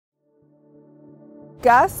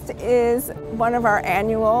GUST is one of our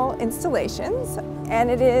annual installations, and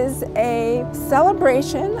it is a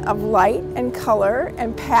celebration of light and color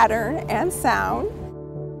and pattern and sound.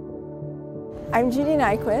 I'm Judy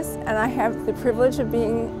Nyquist, and I have the privilege of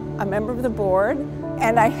being a member of the board,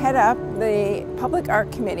 and I head up the Public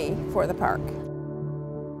Art Committee for the park.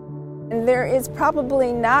 And there is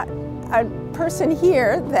probably not a person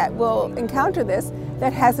here that will encounter this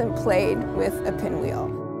that hasn't played with a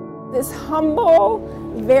pinwheel. This humble,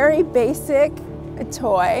 very basic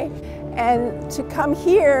toy, and to come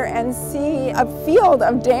here and see a field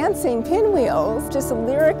of dancing pinwheels just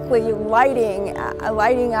lyrically lighting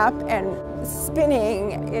up and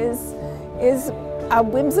spinning is a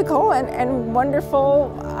whimsical and wonderful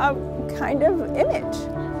kind of image.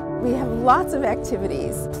 We have lots of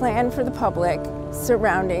activities planned for the public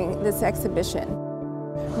surrounding this exhibition.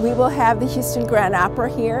 We will have the Houston Grand Opera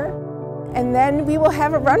here, and then we will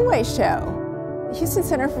have a runway show. The Houston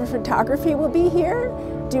Center for Photography will be here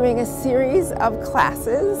doing a series of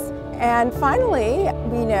classes. And finally,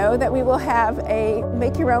 we know that we will have a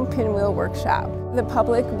make your own pinwheel workshop. The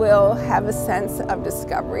public will have a sense of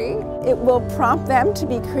discovery. It will prompt them to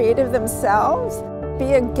be creative themselves,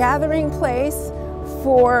 be a gathering place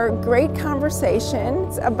for great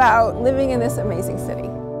conversations about living in this amazing city.